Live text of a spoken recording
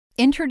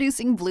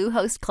Introducing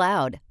Bluehost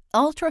Cloud,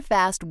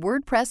 ultra-fast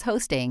WordPress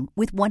hosting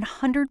with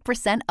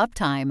 100%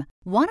 uptime.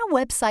 Want a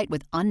website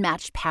with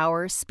unmatched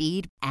power,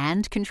 speed,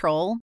 and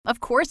control? Of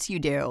course you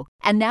do.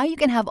 And now you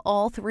can have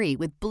all three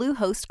with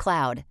Bluehost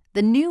Cloud,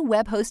 the new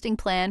web hosting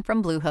plan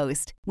from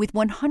Bluehost. With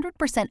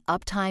 100%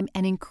 uptime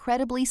and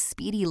incredibly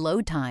speedy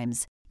load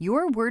times,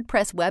 your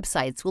WordPress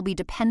websites will be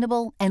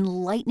dependable and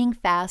lightning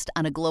fast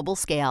on a global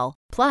scale.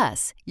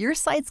 Plus, your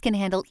sites can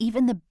handle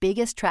even the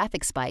biggest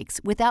traffic spikes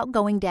without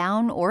going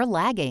down or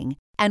lagging.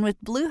 And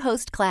with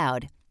Bluehost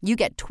Cloud, you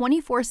get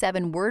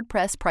 24/7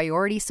 WordPress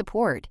priority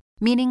support,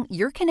 meaning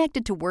you're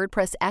connected to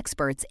WordPress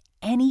experts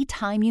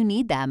anytime you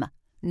need them.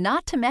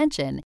 Not to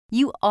mention,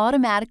 you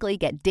automatically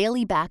get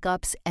daily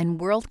backups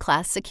and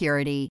world-class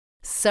security.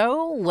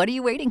 So, what are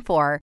you waiting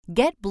for?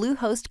 Get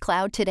Bluehost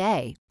Cloud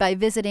today by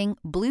visiting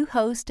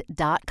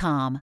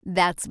Bluehost.com.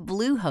 That's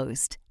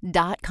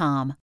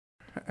Bluehost.com.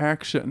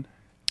 Action.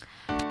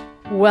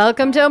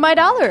 Welcome to Oh My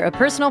Dollar, a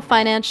personal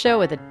finance show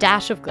with a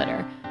dash of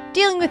glitter.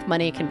 Dealing with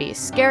money can be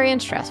scary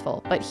and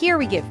stressful, but here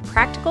we give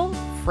practical,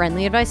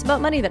 friendly advice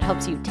about money that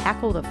helps you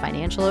tackle the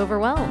financial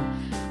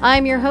overwhelm.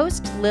 I'm your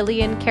host,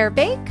 Lillian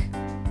Kerr-Bake.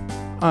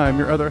 I'm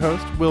your other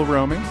host, Will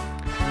Romy.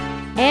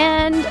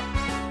 And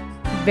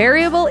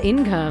variable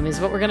income is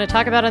what we're going to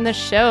talk about on this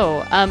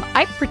show.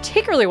 I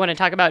particularly want to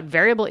talk about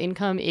variable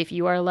income if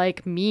you are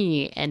like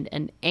me and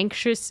an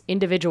anxious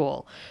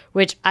individual,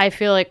 which I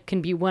feel like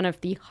can be one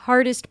of the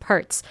hardest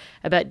parts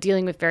about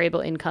dealing with variable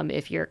income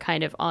if you're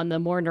kind of on the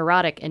more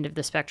neurotic end of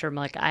the spectrum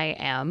like I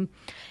am.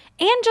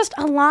 And just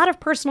a lot of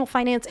personal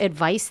finance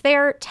advice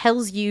there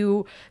tells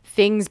you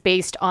things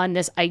based on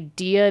this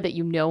idea that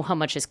you know how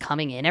much is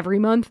coming in every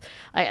month.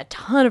 A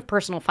ton of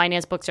personal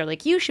finance books are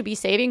like, you should be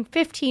saving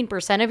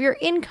 15% of your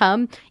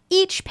income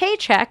each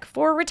paycheck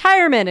for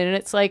retirement. And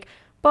it's like,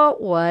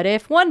 but what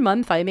if one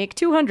month I make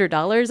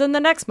 $200 and the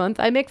next month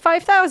I make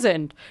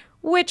 $5,000?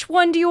 Which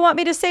one do you want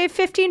me to save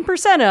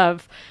 15%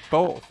 of?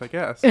 Both, I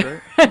guess,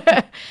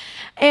 right?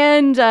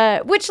 And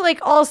which like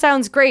all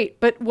sounds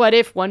great, but what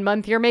if one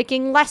month you're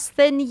making less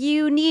than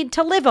you need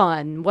to live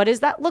on? What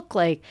does that look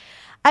like?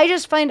 I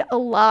just find a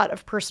lot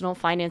of personal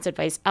finance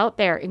advice out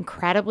there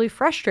incredibly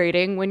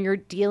frustrating when you're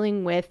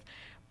dealing with,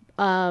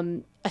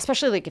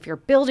 especially like if you're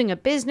building a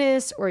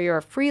business or you're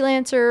a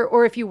freelancer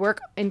or if you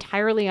work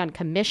entirely on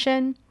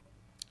commission.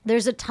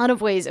 There's a ton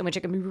of ways in which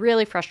it can be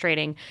really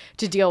frustrating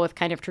to deal with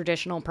kind of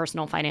traditional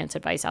personal finance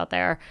advice out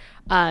there.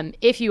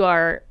 If you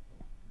are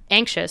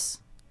anxious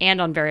and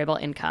on variable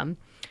income.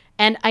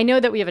 And I know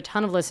that we have a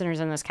ton of listeners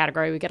in this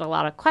category. We get a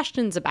lot of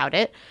questions about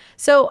it.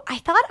 So I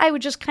thought I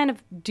would just kind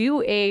of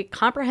do a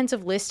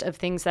comprehensive list of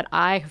things that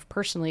I have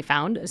personally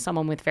found as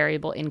someone with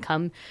variable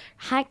income,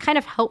 kind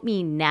of help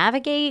me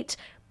navigate,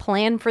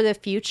 plan for the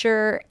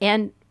future.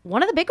 And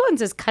one of the big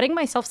ones is cutting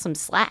myself some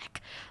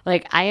slack.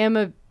 Like I am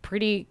a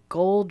pretty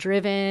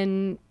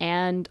goal-driven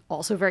and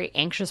also very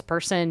anxious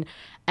person.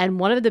 And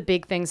one of the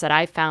big things that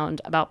I found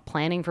about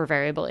planning for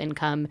variable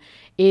income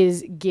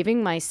is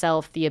giving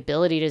myself the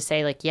ability to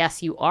say, like,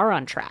 yes, you are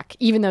on track,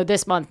 even though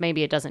this month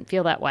maybe it doesn't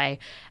feel that way,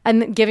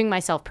 and giving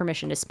myself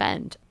permission to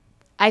spend.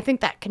 I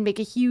think that can make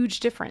a huge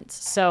difference.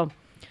 So,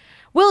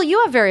 Will, you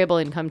have variable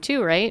income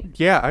too, right?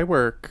 Yeah, I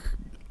work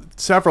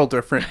several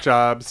different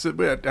jobs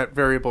at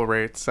variable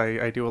rates.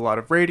 I do a lot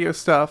of radio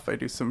stuff. I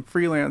do some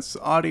freelance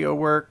audio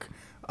work.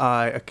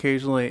 I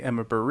occasionally am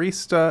a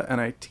barista, and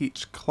I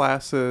teach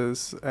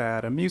classes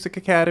at a music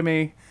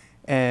academy,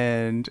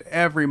 and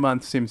every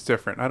month seems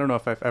different. I don't know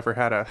if I've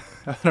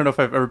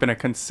ever been a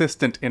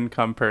consistent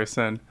income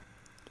person.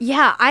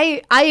 Yeah,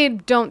 I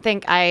don't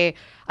think I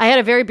had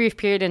a very brief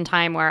period in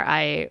time where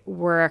I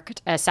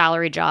worked a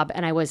salary job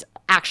and I was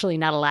actually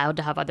not allowed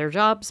to have other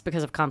jobs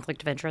because of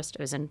conflict of interest.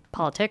 It was in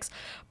politics.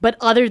 But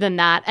other than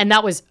that, and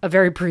that was a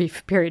very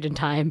brief period in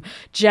time,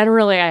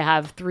 generally I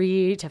have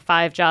 3 to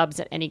 5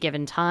 jobs at any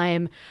given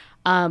time.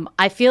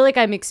 I feel like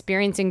I'm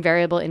experiencing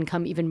variable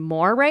income even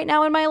more right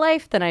now in my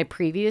life than I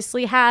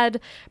previously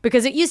had,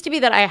 because it used to be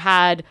that I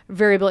had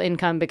variable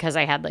income because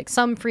I had like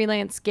some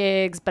freelance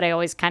gigs, but I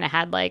always kind of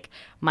had like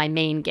my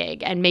main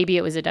gig, and maybe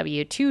it was a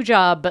W-2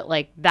 job, but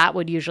like that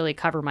would usually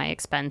cover my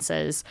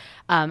expenses.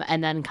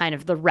 And then kind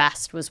of the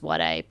rest was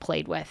what I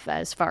played with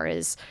as far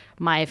as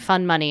my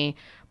fun money.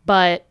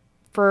 But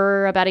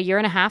for about 1.5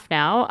 years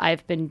now,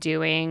 I've been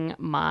doing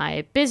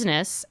my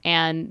business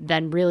and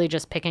then really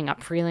just picking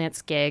up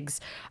freelance gigs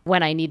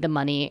when I need the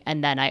money.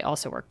 And then I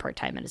also work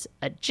part-time at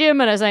a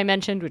gym, and as I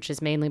mentioned, which is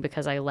mainly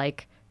because I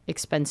like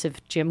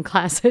expensive gym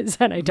classes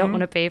and I don't want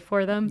to pay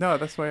for them. No,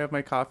 that's why I have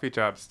my coffee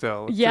job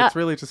still. Yeah. It's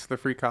really just the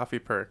free coffee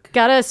perk.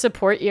 Gotta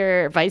support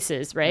your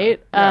vices, right?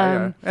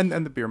 Yeah. And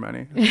the beer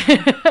money.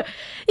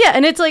 Yeah,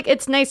 and it's like,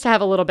 it's nice to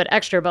have a little bit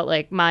extra, but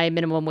like my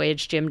minimum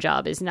wage gym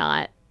job is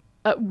not,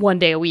 1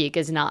 day a week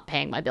is not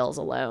paying my bills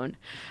alone.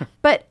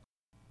 But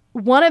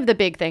one of the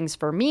big things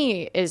for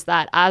me is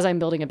that as I'm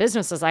building a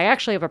business, is I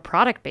actually have a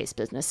product-based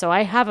business. So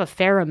I have a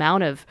fair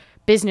amount of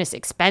business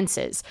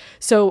expenses.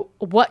 So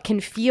what can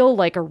feel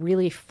like a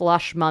really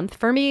flush month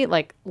for me,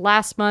 like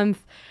last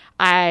month,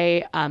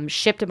 I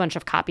shipped a bunch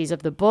of copies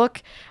of the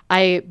book.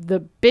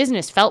 The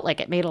business felt like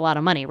it made a lot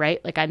of money,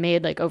 right? Like I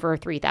made like over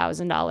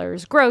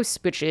 $3,000 gross,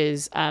 which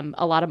is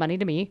a lot of money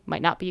to me.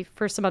 Might not be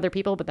for some other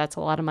people, but that's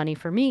a lot of money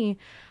for me.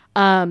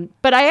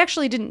 But I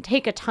actually didn't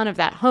take a ton of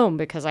that home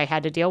because I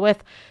had to deal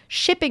with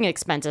shipping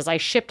expenses. I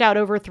shipped out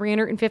over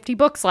 350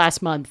 books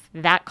last month.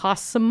 That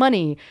cost some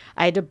money.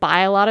 I had to buy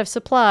a lot of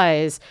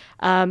supplies.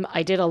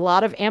 I did a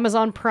lot of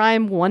Amazon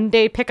Prime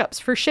one-day pickups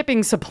for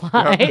shipping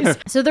supplies.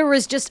 So there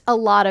was just a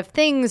lot of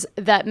things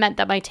that meant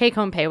that my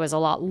take-home pay was a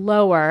lot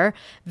lower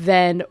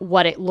than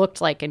what it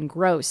looked like in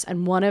gross.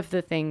 And one of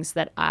the things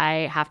that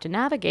I have to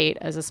navigate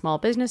as a small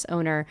business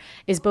owner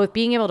is both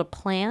being able to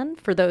plan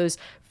for those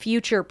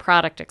future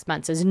product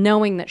expenses,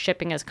 knowing that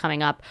shipping is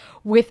coming up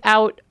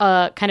without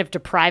kind of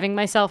depriving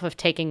myself of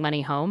taking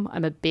money home.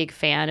 I'm a big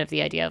fan of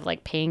the idea of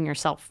like paying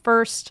yourself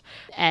first.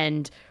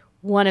 And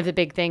one of the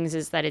big things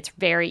is that it's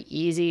very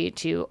easy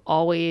to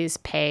always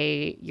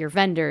pay your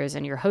vendors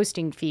and your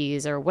hosting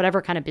fees or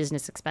whatever kind of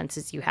business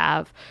expenses you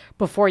have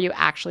before you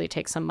actually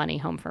take some money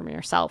home from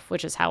yourself,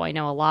 which is how I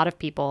know a lot of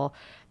people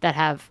that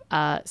have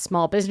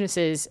small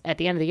businesses at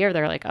the end of the year,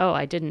 they're like, oh,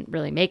 I didn't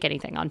really make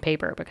anything on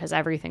paper because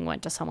everything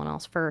went to someone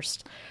else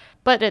first.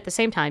 But at the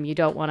same time, you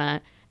don't want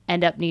to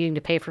end up needing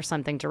to pay for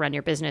something to run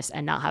your business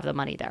and not have the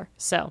money there.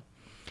 So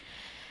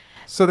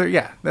there,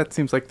 yeah, that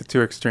seems like the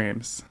two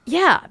extremes.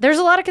 Yeah, there's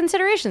a lot of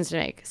considerations to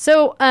make.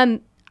 So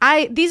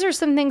these are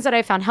some things that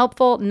I found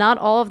helpful. Not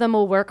all of them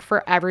will work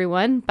for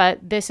everyone, but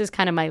this is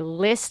kind of my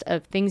list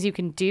of things you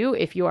can do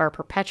if you are a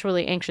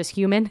perpetually anxious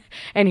human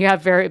and you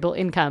have variable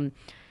income.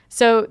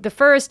 So the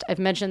first, I've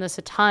mentioned this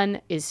a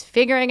ton, is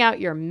figuring out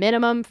your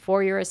minimum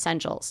for your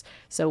essentials.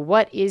 So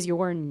what is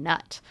your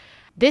nut?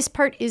 This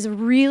part is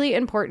really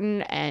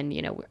important, and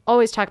we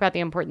always talk about the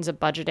importance of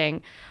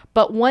budgeting.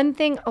 But one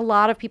thing a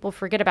lot of people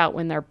forget about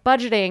when they're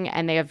budgeting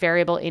and they have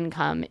variable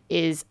income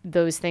is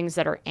those things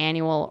that are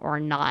annual or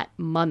not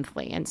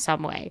monthly in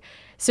some way.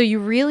 So you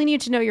really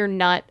need to know your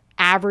nut,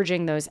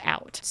 averaging those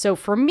out. So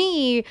for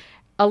me,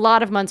 a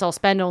lot of months I'll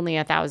spend only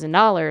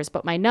 $1,000,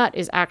 but my nut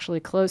is actually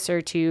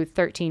closer to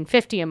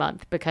 $1,350 a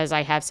month because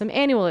I have some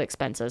annual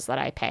expenses that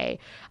I pay.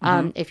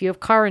 If you have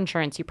car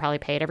insurance, you probably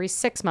pay it every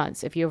 6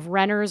 months. If you have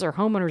renters or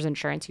homeowners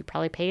insurance, you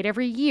probably pay it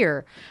every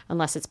year,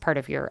 unless it's part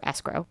of your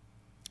escrow.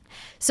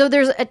 So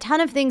there's a ton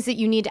of things that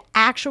you need to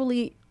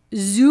actually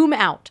zoom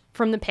out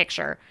from the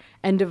picture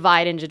and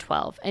divide into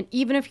 12. And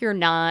even if you're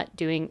not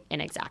doing an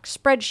exact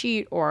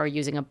spreadsheet or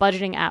using a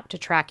budgeting app to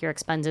track your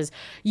expenses,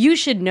 you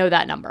should know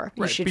that number.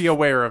 You should be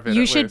aware of it.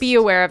 You should be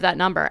aware of that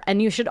number.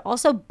 And you should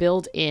also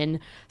build in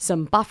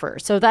some buffer.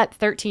 So that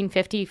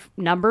 $1,350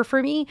 number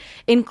for me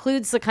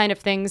includes the kind of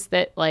things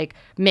that like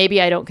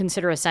maybe I don't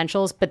consider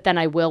essentials, but then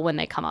I will when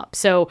they come up.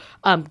 So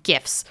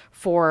gifts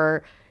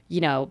for,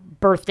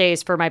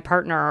 birthdays for my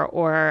partner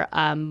or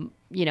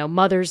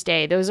Mother's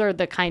Day. Those are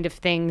the kind of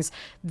things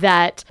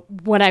that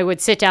when I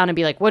would sit down and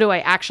be like, what do I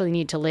actually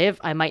need to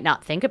live? I might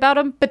not think about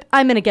them, but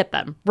I'm going to get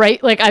them,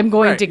 right? Like I'm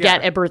going to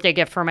get a birthday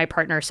gift for my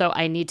partner. So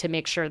I need to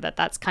make sure that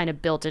that's kind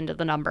of built into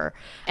the number.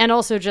 And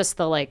also just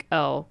the like,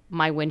 oh,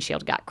 my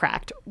windshield got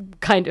cracked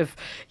kind of,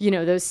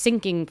 those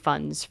sinking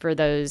funds for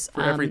those.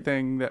 For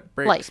everything that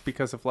breaks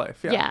because of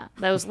life. Yeah,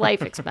 those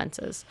life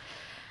expenses.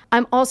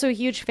 I'm also a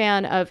huge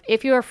fan of,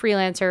 if you're a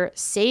freelancer,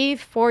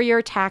 save for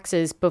your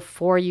taxes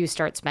before you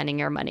start spending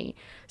your money.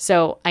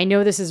 So I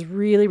know this is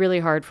really, really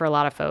hard for a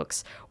lot of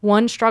folks.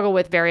 One struggle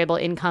with variable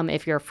income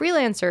if you're a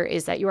freelancer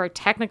is that you are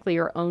technically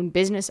your own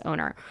business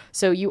owner.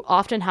 So you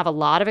often have a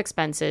lot of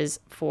expenses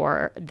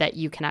that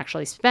you can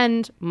actually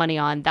spend money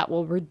on that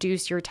will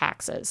reduce your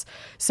taxes.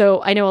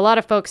 So I know a lot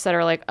of folks that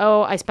are like,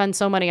 oh, I spend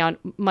so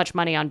much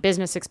money on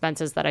business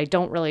expenses that I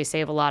don't really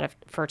save a lot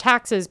for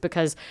taxes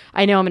because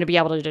I know I'm going to be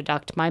able to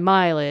deduct my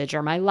mileage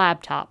or my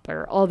laptop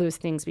or all those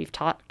things we've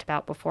talked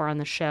about before on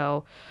the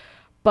show.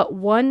 But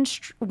one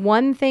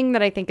thing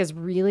that I think is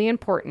really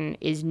important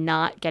is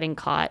not getting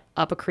caught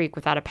up a creek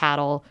without a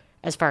paddle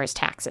as far as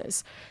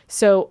taxes.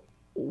 So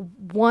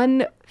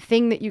one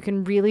thing that you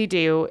can really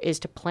do is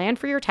to plan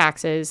for your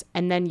taxes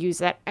and then use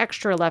that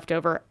extra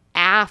leftover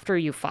after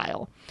you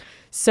file.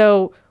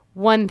 So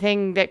one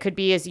thing that could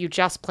be is you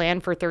just plan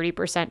for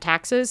 30%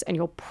 taxes and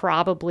you'll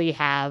probably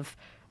have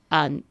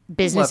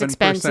business 11%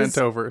 expenses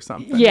over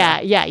something.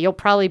 Yeah. You'll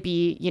probably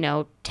be,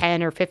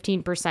 10 or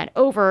 15%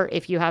 over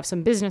if you have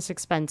some business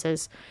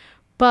expenses.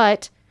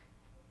 But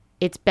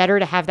it's better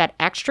to have that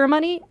extra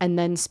money and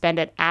then spend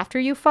it after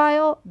you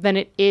file than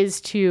it is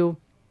to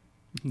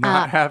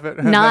not have it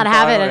and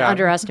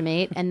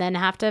underestimate and then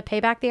have to pay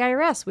back the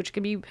IRS, which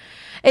can be,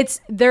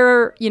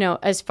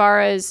 as far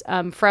as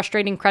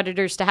frustrating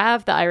creditors to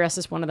have, the IRS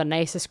is one of the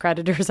nicest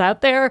creditors out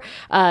there.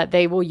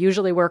 They will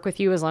usually work with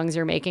you as long as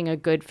you're making a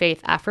good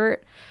faith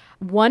effort.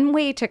 One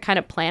way to kind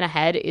of plan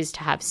ahead is to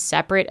have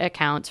separate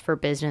accounts for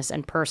business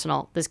and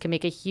personal. This can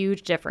make a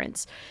huge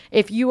difference.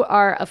 If you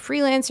are a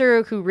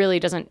freelancer who really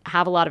doesn't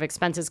have a lot of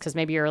expenses because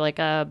maybe you're like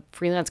a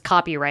freelance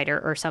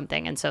copywriter or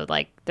something, and so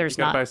like there's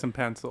you not buy some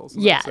pencils.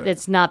 Yeah,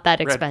 it's not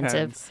that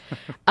expensive.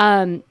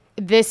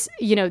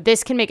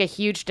 this can make a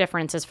huge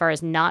difference as far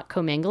as not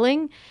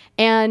commingling.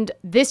 And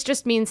this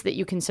just means that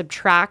you can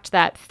subtract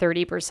that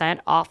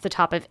 30% off the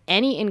top of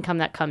any income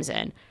that comes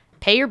in,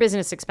 pay your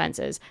business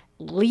expenses,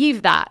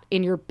 leave that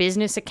in your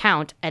business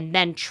account, and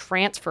then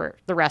transfer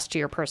the rest to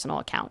your personal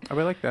account. Oh,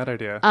 I like that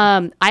idea.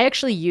 I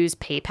actually use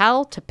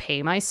PayPal to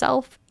pay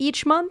myself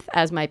each month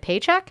as my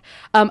paycheck.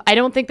 I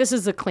don't think this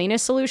is the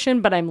cleanest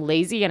solution, but I'm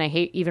lazy and I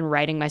hate even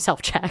writing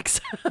myself checks.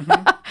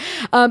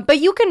 But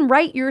you can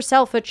write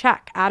yourself a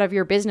check out of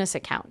your business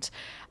account.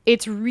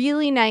 It's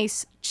really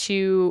nice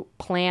to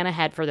plan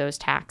ahead for those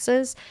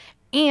taxes,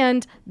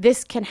 and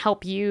this can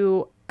help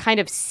you kind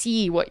of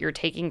see what you're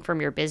taking from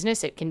your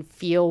business. It can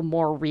feel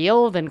more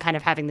real than kind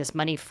of having this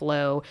money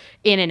flow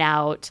in and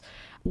out.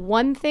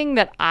 One thing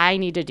that I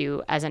need to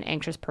do as an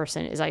anxious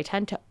person is I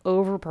tend to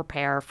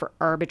over-prepare for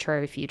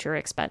arbitrary future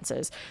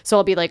expenses. So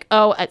I'll be like,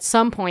 oh, at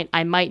some point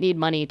I might need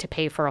money to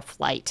pay for a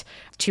flight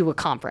to a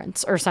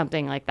conference or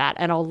something like that,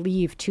 and I'll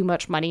leave too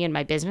much money in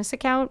my business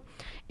account.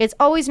 It's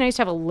always nice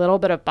to have a little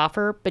bit of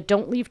buffer, but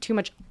don't leave too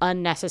much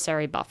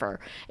unnecessary buffer.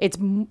 It's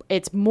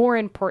more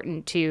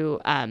important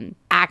to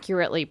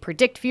accurately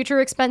predict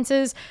future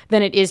expenses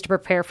than it is to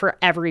prepare for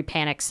every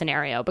panic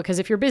scenario. Because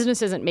if your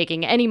business isn't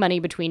making any money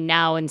between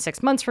now and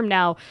 6 months from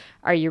now,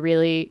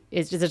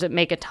 does it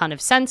make a ton of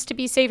sense to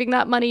be saving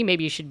that money?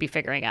 Maybe you should be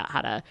figuring out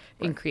how to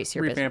increase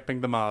your business. Revamping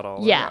the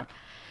model. Yeah.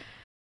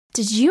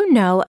 Did you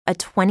know a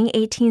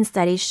 2018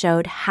 study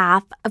showed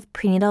half of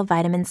prenatal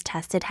vitamins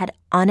tested had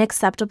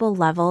unacceptable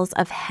levels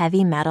of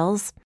heavy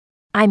metals?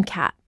 I'm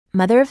Kat,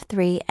 mother of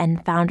 3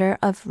 and founder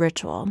of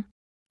Ritual.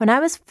 When I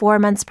was 4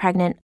 months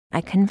pregnant,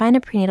 I couldn't find a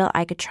prenatal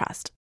I could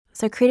trust,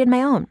 so I created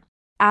my own.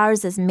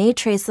 Ours is made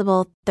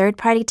traceable,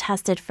 third-party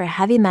tested for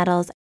heavy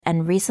metals,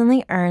 and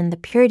recently earned the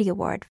Purity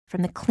Award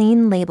from the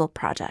Clean Label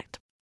Project.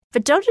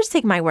 But don't just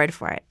take my word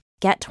for it.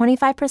 Get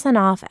 25%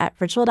 off at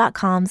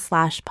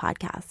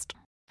ritual.com/podcast.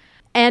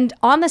 And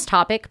on this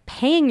topic,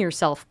 paying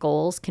yourself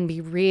goals can be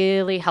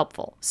really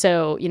helpful.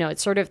 So,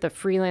 it's sort of the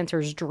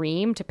freelancer's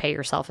dream to pay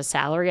yourself a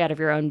salary out of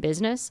your own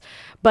business.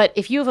 But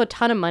if you have a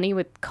ton of money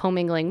with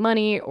commingling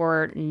money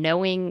or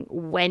knowing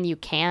when you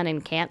can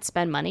and can't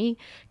spend money,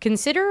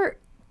 consider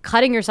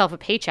cutting yourself a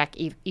paycheck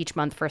each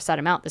month for a set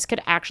amount. This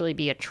could actually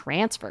be a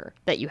transfer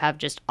that you have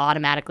just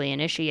automatically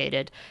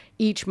initiated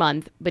each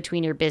month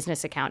between your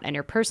business account and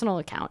your personal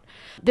account.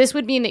 This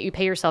would mean that you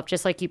pay yourself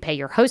just like you pay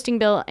your hosting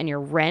bill and your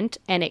rent,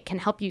 and it can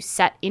help you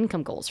set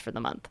income goals for the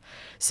month.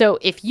 So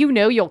if you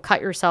know you'll cut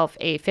yourself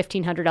a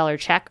 $1,500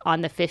 check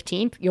on the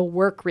 15th, you'll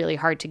work really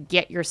hard to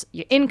get your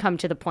income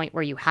to the point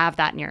where you have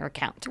that in your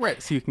account.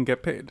 Right, so you can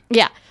get paid.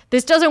 Yeah.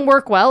 This doesn't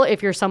work well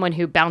if you're someone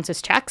who bounces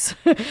checks,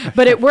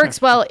 but it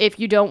works well if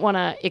you don't want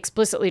to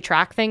explicitly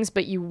track things,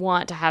 but you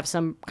want to have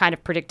some kind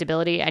of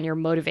predictability and you're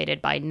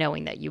motivated by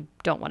knowing that you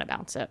don't want to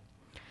bounce it.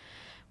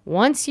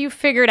 Once you've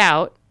figured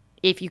out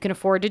if you can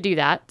afford to do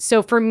that.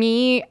 So for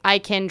me, I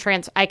can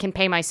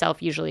pay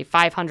myself usually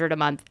 $500 a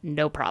month,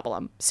 no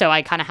problem. So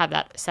I kind of have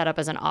that set up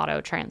as an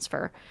auto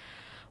transfer.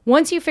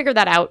 Once you figure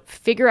that out,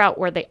 figure out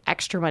where the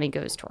extra money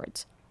goes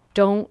towards.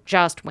 Don't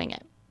just wing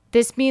it.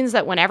 This means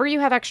that whenever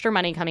you have extra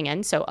money coming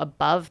in, so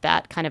above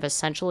that kind of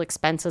essential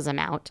expenses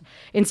amount,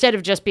 instead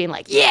of just being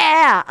like,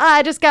 yeah,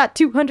 I just got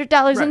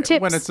 $200 in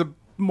tips. When it's a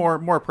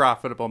more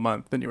profitable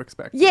month than you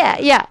expect.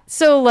 Yeah.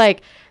 So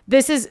like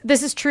this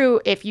is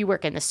true if you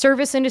work in the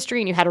service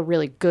industry and you had a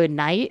really good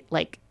night,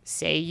 like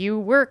say you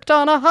worked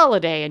on a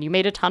holiday and you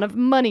made a ton of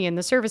money in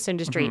the service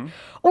industry,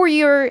 or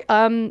you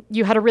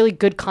had a really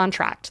good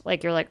contract.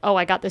 Like you're like, oh,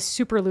 I got this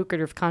super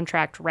lucrative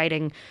contract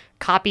writing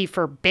copy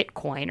for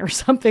Bitcoin or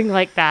something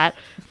like that.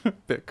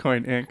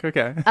 Bitcoin Inc.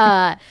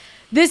 Okay.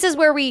 This is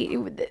where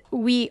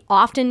we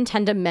often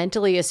tend to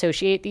mentally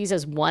associate these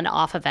as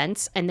one-off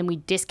events, and then we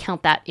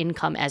discount that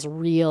income as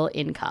real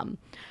income.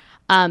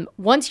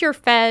 Once you're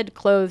fed,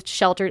 clothed,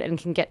 sheltered, and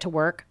can get to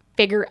work,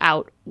 figure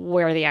out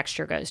where the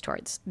extra goes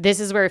towards. This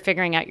is where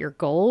figuring out your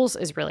goals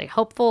is really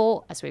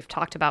helpful, as we've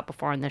talked about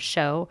before on this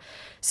show.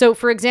 So,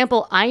 for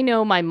example, I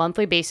know my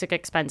monthly basic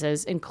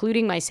expenses,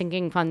 including my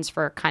sinking funds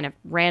for kind of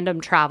random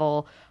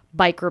travel,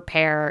 bike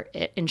repair,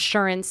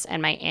 insurance,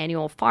 and my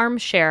annual farm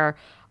share,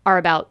 are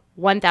about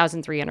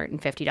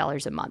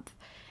 $1,350 a month.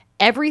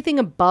 Everything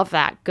above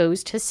that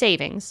goes to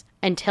savings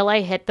until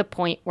I hit the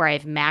point where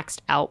I've maxed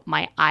out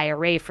my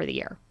IRA for the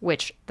year,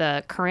 which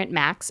the current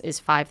max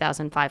is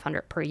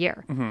 $5,500 per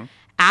year. Mm-hmm.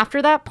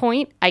 After that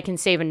point, I can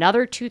save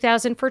another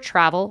 $2,000 for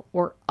travel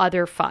or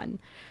other fun.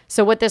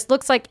 So what this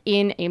looks like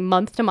in a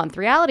month-to-month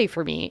reality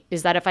for me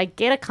is that if I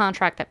get a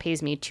contract that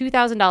pays me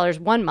 $2,000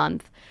 one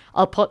month,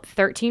 I'll put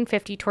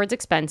 $1,350 towards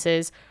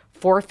expenses,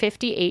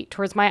 $458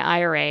 towards my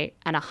IRA,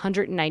 and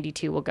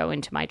 $192 will go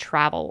into my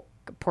travel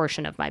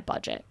portion of my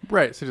budget.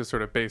 Right. So just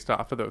sort of based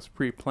off of those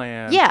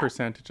pre-planned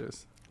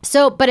percentages.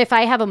 So, but if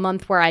I have a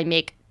month where I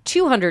make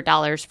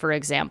 $200, for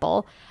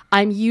example,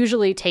 I'm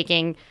usually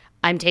taking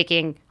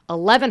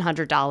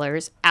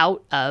 $1,100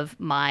 out of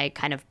my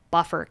kind of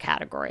buffer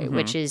category,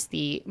 which is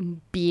the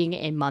being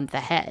a month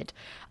ahead.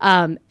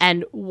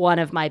 And one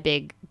of my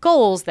big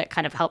goals that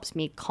kind of helps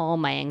me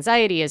calm my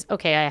anxiety is,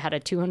 okay, I had a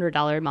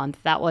 $200 month.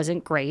 That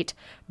wasn't great,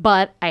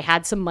 but I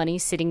had some money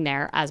sitting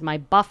there as my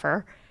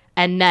buffer.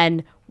 And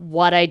then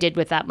what I did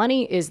with that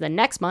money is the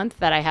next month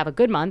that I have a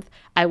good month,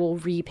 I will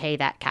repay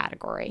that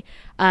category.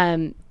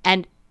 And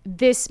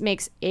this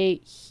makes a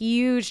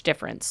huge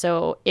difference.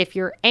 So if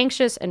you're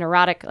anxious and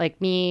neurotic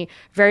like me,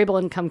 variable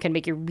income can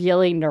make you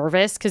really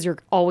nervous because you're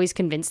always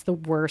convinced the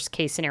worst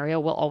case scenario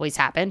will always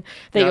happen,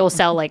 that you'll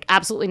sell like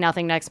absolutely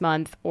nothing next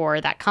month,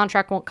 or that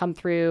contract won't come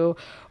through,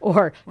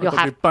 or you'll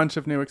have a bunch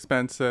of new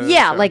expenses.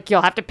 Yeah, like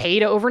you'll have to pay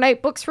to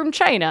overnight books from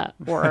China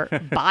or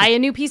buy a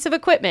new piece of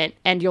equipment,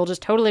 and you'll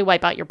just totally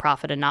wipe out your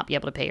profit and not be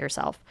able to pay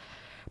yourself.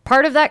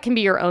 Part of that can be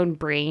your own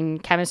brain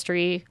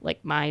chemistry.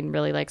 Like mine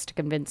really likes to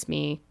convince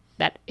me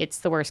that it's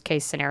the worst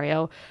case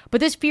scenario. But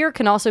this fear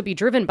can also be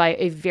driven by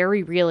a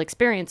very real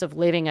experience of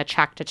living a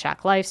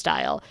check-to-check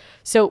lifestyle.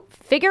 So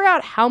figure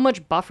out how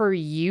much buffer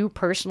you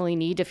personally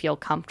need to feel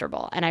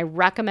comfortable. And I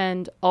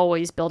recommend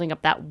always building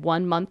up that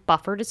 1 month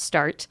buffer to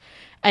start,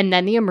 and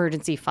then the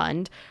emergency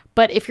fund.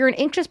 But if you're an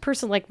anxious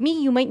person like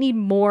me, you might need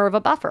more of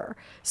a buffer.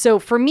 So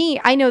for me,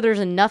 I know there's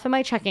enough in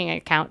my checking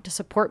account to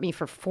support me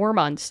for 4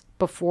 months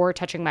before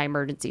touching my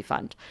emergency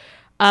fund.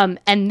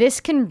 And this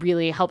can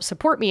really help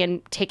support me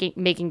in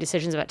making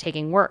decisions about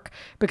taking work,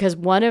 because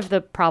one of the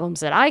problems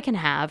that I can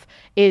have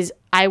is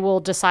I will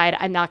decide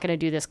I'm not going to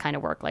do this kind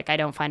of work. Like I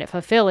don't find it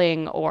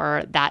fulfilling,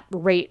 or that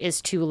rate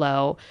is too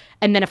low.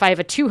 And then if I have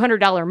a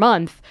 $200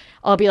 month,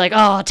 I'll be like, oh,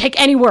 I'll take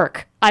any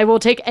work. I will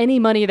take any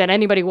money that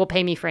anybody will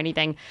pay me for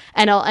anything.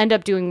 And I'll end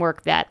up doing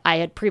work that I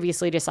had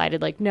previously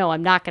decided like, no,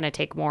 I'm not going to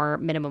take more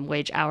minimum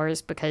wage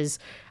hours because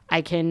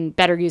I can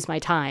better use my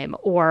time.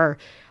 Or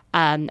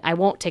I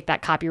won't take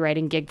that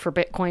copywriting gig for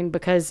Bitcoin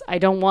because I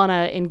don't want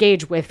to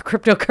engage with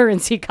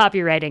cryptocurrency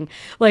copywriting.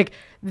 Like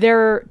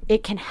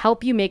it can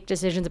help you make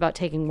decisions about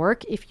taking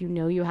work if you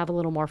know you have a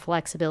little more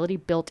flexibility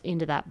built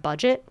into that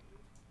budget.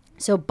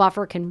 So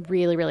buffer can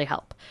really, really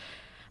help.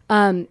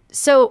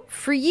 So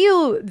for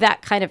you,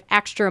 that kind of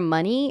extra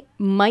money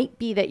might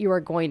be that you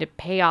are going to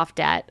pay off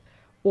debt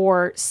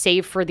or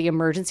save for the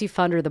emergency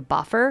fund or the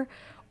buffer,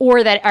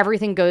 or that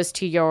everything goes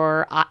to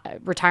your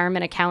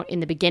retirement account in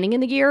the beginning of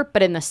the year,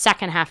 but in the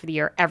second half of the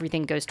year,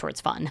 everything goes towards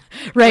fun,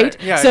 right?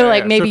 Yeah, so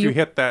maybe so if you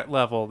hit that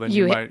level, then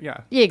you might, Yeah,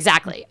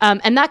 exactly.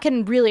 And that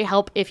can really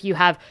help if you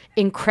have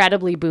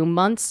incredibly boom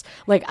months.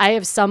 Like I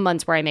have some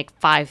months where I make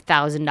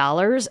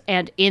 $5,000,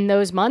 and in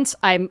those months,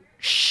 I'm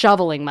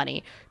shoveling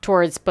money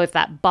towards both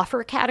that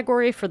buffer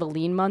category for the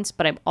lean months,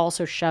 but I'm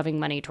also shoving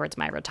money towards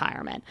my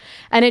retirement.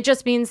 And it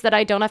just means that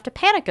I don't have to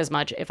panic as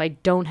much if I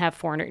don't have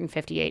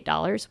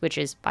 $458, which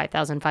is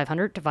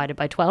 $5,500 divided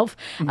by 12.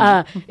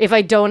 If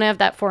I don't have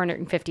that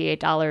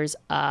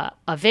 $458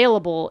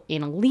 available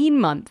in a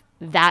lean month,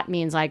 that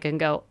means I can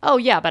go, oh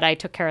yeah, but I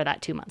took care of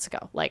that 2 months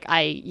ago. Like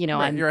right,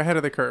 you're ahead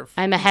of the curve.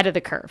 I'm ahead of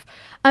the curve.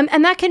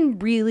 And that can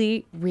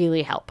really,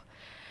 really help.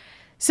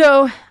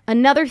 So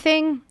another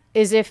thing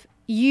is if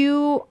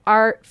you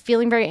are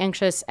feeling very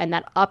anxious and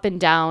that up and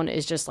down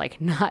is just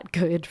like not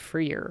good for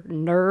your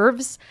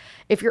nerves.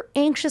 If you're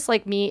anxious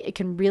like me, it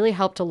can really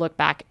help to look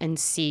back and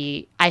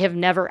see, I have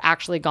never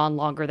actually gone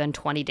longer than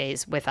 20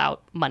 days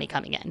without money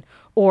coming in.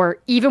 Or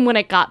even when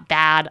it got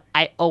bad,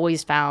 I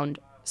always found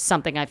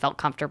something I felt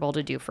comfortable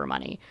to do for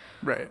money.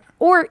 Right.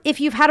 Or if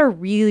you've had a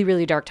really,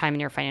 really dark time in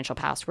your financial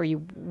past where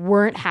you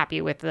weren't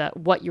happy with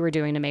what you were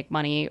doing to make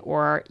money,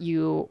 or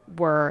you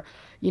were,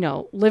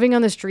 living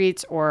on the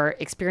streets or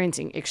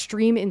experiencing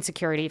extreme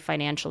insecurity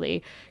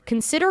financially,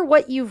 consider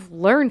what you've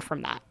learned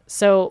from that.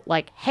 So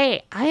like,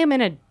 hey, I am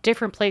in a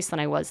different place than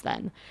I was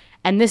then.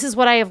 And this is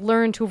what I have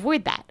learned to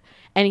avoid that.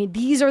 And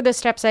these are the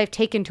steps I've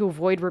taken to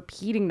avoid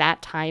repeating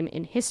that time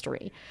in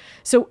history.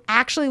 So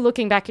actually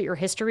looking back at your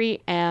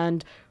history,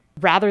 and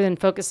rather than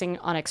focusing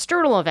on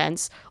external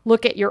events,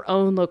 look at your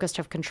own locus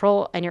of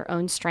control and your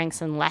own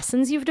strengths and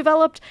lessons you've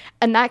developed.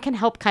 And that can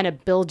help kind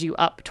of build you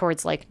up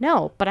towards like,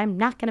 no, but I'm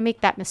not going to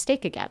make that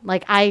mistake again.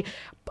 Like I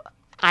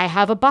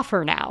have a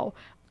buffer now.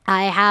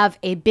 I have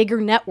a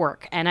bigger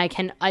network, and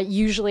I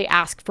usually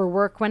ask for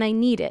work when I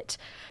need it.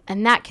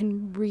 And that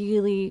can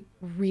really,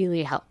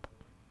 really help.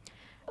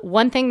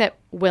 One thing that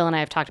Will and I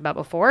have talked about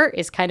before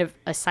is kind of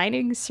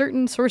assigning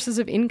certain sources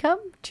of income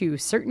to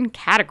certain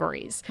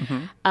categories.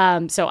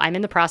 So I'm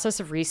in the process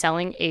of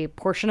reselling a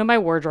portion of my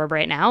wardrobe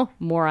right now.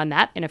 More on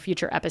that in a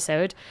future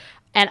episode.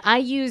 And I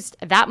used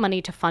that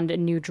money to fund a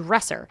new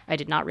dresser. I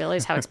did not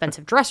realize how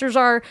expensive dressers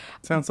are.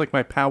 Sounds like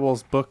my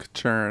Powell's book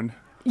churn.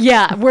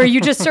 Yeah, where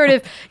you just sort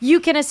of, you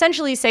can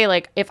essentially say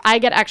like, if I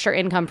get extra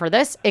income for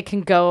this, it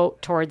can go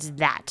towards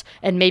that.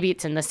 And maybe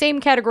it's in the same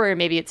category, or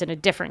maybe it's in a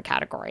different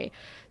category.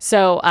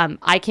 So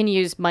I can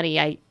use money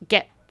I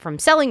get from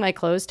selling my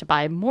clothes to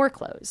buy more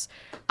clothes.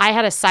 I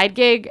had a side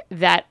gig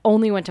that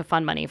only went to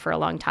fund money for a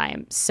long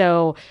time.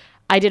 So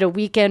I did a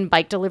weekend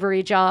bike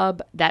delivery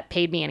job that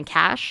paid me in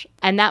cash.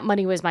 And that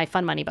money was my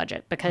fun money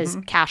budget, because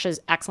cash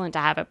is excellent to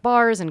have at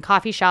bars and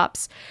coffee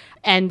shops.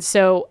 And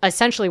so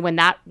essentially when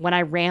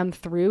I ran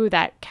through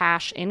that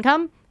cash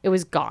income, it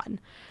was gone.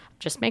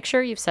 Just make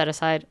sure you've set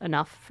aside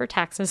enough for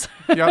taxes.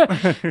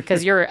 Yep.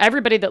 Because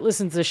everybody that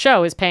listens to the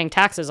show is paying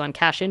taxes on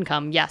cash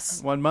income.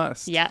 Yes. One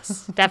must.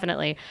 Yes,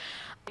 definitely.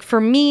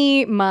 For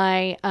me,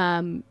 my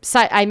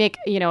I make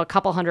a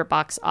couple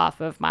 $100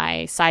 off of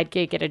my side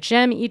gig at a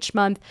gym each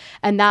month,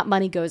 and that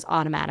money goes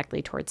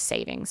automatically towards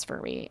savings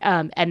for me.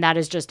 And that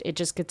is it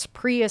just gets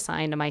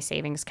pre-assigned to my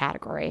savings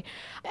category,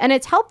 and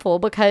it's helpful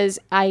because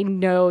I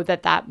know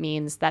that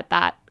means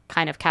that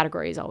kind of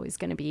category is always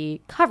going to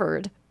be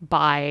covered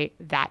by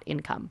that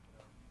income.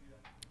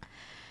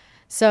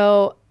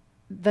 So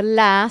the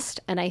last,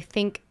 and I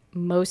think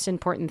most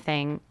important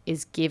thing,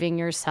 is giving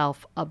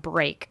yourself a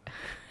break.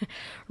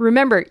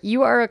 Remember,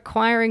 you are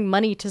acquiring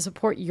money to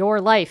support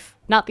your life,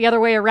 not the other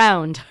way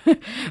around.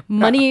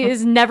 Money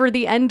is never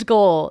the end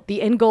goal.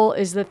 The end goal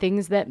is the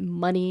things that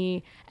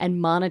money and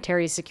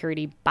monetary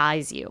security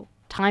buys you.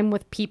 Time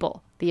with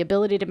people, the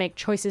ability to make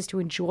choices to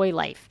enjoy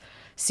life,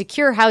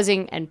 secure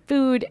housing and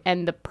food,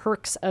 and the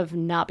perks of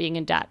not being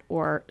in debt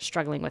or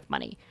struggling with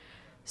money.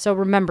 So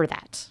remember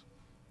that.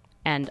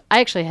 And I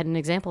actually had an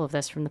example of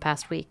this from the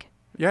past week.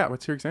 Yeah,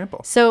 what's your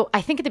example? So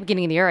I think at the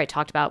beginning of the year, I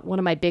talked about one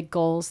of my big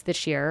goals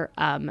this year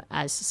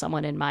as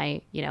someone in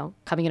my,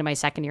 coming into my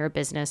second year of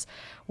business,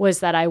 was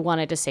that I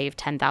wanted to save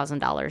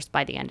 $10,000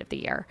 by the end of the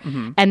year.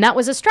 Mm-hmm. And that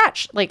was a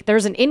stretch. Like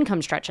there's an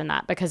income stretch in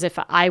that, because if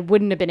I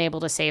wouldn't have been able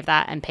to save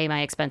that and pay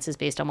my expenses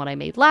based on what I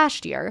made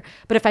last year,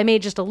 but if I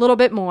made just a little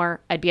bit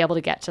more, I'd be able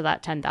to get to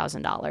that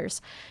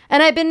 $10,000.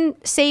 And I've been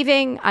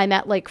saving. I'm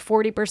at like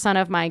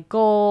 40% of my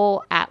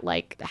goal at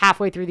like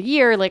halfway through the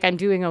year. Like I'm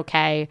doing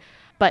okay.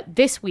 But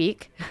this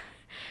week,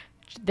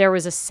 there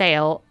was a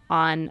sale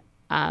on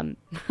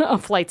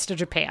flights to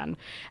Japan,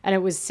 and it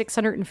was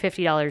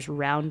 $650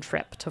 round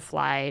trip to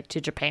fly to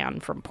Japan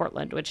from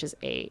Portland, which is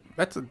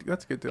that's a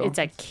good deal. It's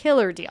a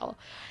killer deal.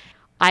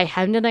 I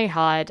hemmed and I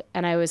hawed,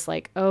 and I was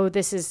like, oh,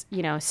 this is,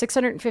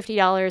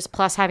 $650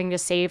 plus having to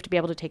save to be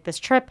able to take this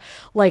trip.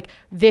 Like,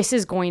 this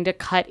is going to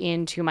cut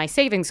into my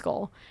savings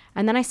goal.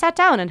 And then I sat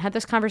down and had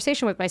this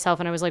conversation with myself,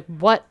 and I was like,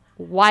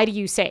 why do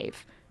you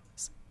save?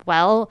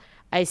 Well,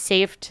 I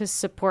save to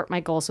support my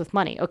goals with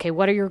money. Okay,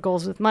 what are your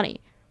goals with money?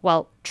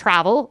 Well,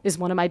 travel is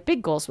one of my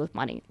big goals with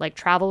money. Like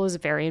travel is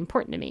very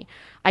important to me.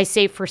 I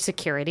save for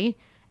security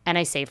and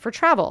I save for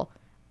travel.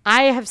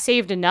 I have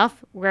saved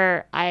enough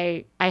where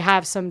I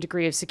have some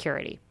degree of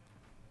security.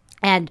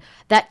 And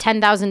that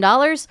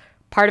 $10,000,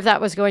 part of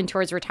that was going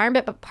towards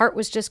retirement, but part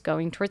was just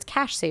going towards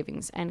cash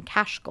savings and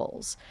cash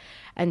goals.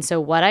 And so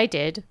what I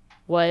did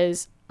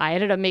was I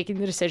ended up making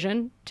the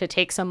decision to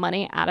take some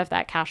money out of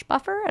that cash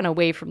buffer and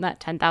away from that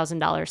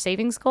 $10,000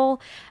 savings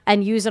goal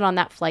and use it on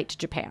that flight to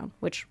Japan,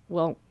 which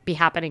won't be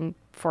happening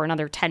for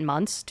another 10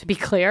 months, to be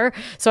clear.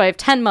 So I have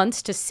 10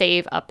 months to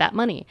save up that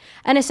money.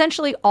 And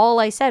essentially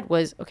all I said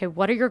was, okay,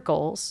 what are your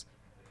goals?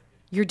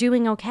 You're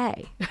doing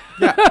okay.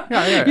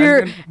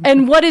 Yeah.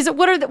 And what is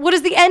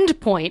the end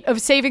point of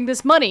saving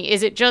this money?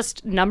 Is it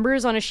just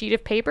numbers on a sheet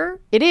of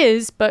paper? It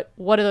is, but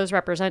what do those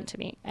represent to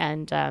me?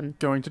 And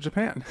going to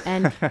Japan.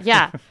 And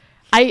yeah,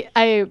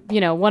 I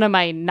one of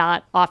my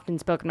not often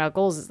spoken about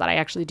goals is that I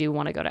actually do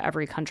want to go to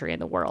every country in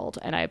the world.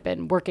 And I've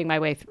been working my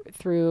way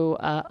through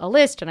a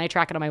list, and I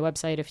track it on my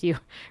website if you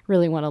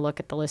really want to look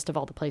at the list of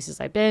all the places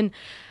I've been.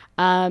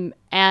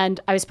 And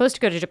I was supposed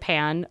to go to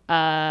Japan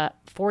 5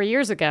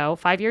 years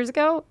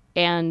ago,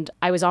 and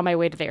I was on my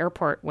way to the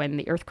airport when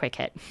the earthquake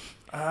hit.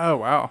 Oh,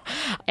 wow.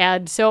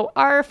 And so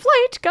our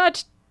flight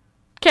got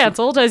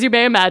canceled, as you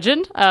may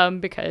imagine,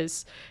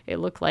 because it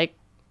looked like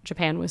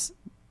Japan was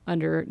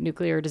under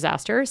nuclear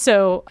disaster.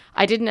 So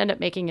I didn't end up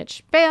making it to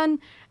Japan,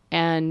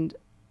 and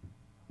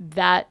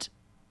that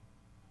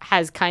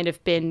has kind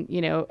of been,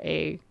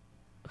 a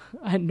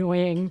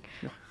annoying...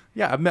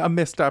 Yeah, a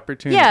missed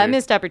opportunity. Yeah, a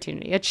missed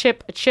opportunity. A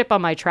chip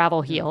on my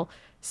travel heel.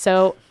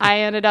 So I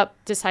ended up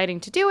deciding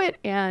to do it.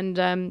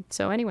 And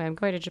so anyway, I'm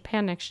going to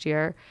Japan next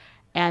year.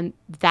 And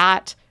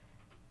that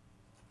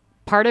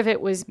part of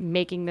it was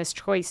making this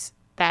choice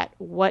that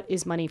what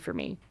is money for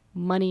me?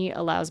 Money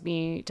allows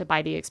me to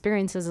buy the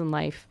experiences in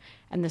life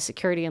and the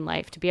security in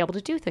life to be able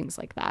to do things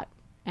like that.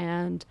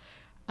 And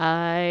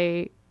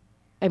I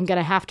am going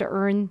to have to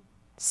earn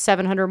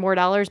 $700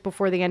 more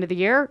before the end of the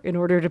year in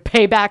order to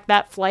pay back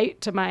that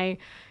flight to my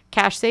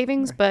cash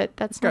savings, but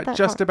that's not that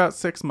just hard. About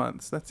 6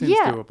 months. That seems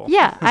doable.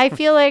 Yeah, I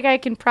feel like I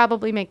can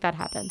probably make that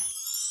happen.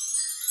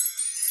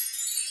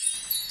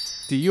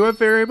 Do you have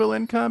variable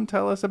income?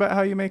 Tell us about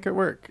how you make it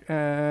work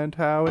and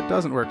how it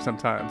doesn't work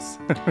sometimes.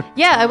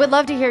 Yeah, I would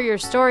love to hear your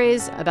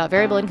stories about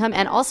variable income.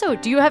 And also,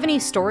 do you have any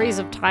stories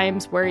of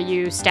times where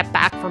you step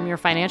back from your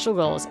financial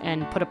goals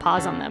and put a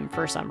pause on them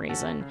for some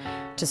reason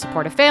to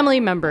support a family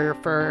member,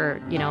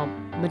 for,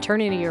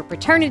 maternity or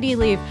paternity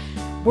leave?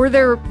 Were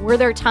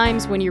there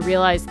times when you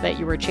realized that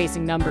you were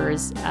chasing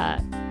numbers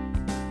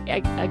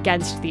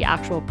against the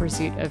actual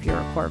pursuit of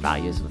your core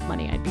values with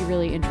money? I'd be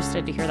really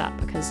interested to hear that,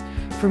 because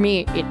for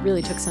me, it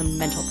really took some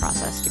mental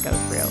process to go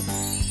through.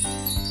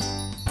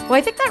 Well,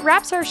 I think that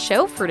wraps our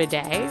show for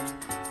today.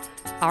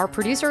 Our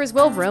producer is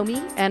Will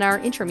Romy, and our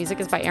intro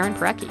music is by Aaron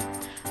Parecki.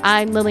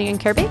 I'm Lillian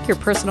Kerbake, your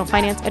personal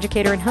finance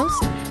educator and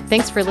host.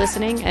 Thanks for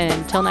listening, and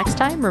until next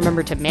time,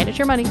 remember to manage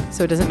your money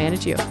so it doesn't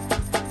manage you.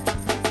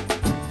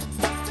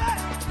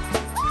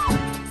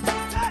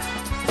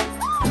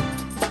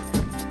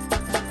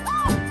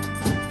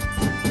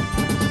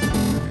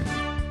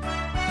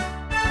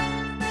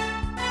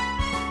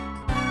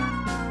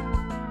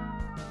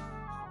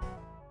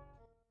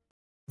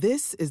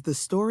 This is the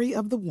story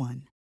of the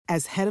one.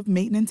 As head of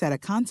maintenance at a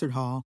concert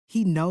hall,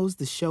 he knows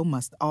the show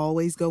must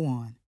always go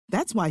on.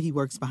 That's why he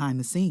works behind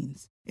the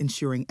scenes,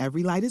 ensuring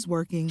every light is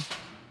working,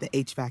 the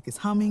HVAC is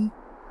humming,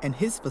 and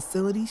his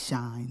facility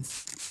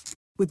shines.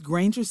 With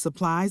Grainger's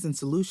supplies and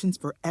solutions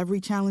for every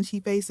challenge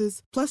he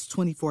faces, plus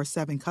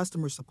 24/7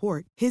 customer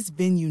support, his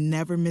venue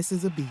never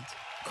misses a beat.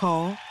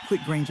 Call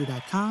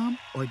quickgrainger.com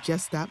or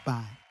just stop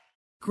by.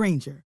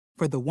 Grainger,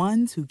 for the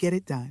ones who get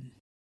it done.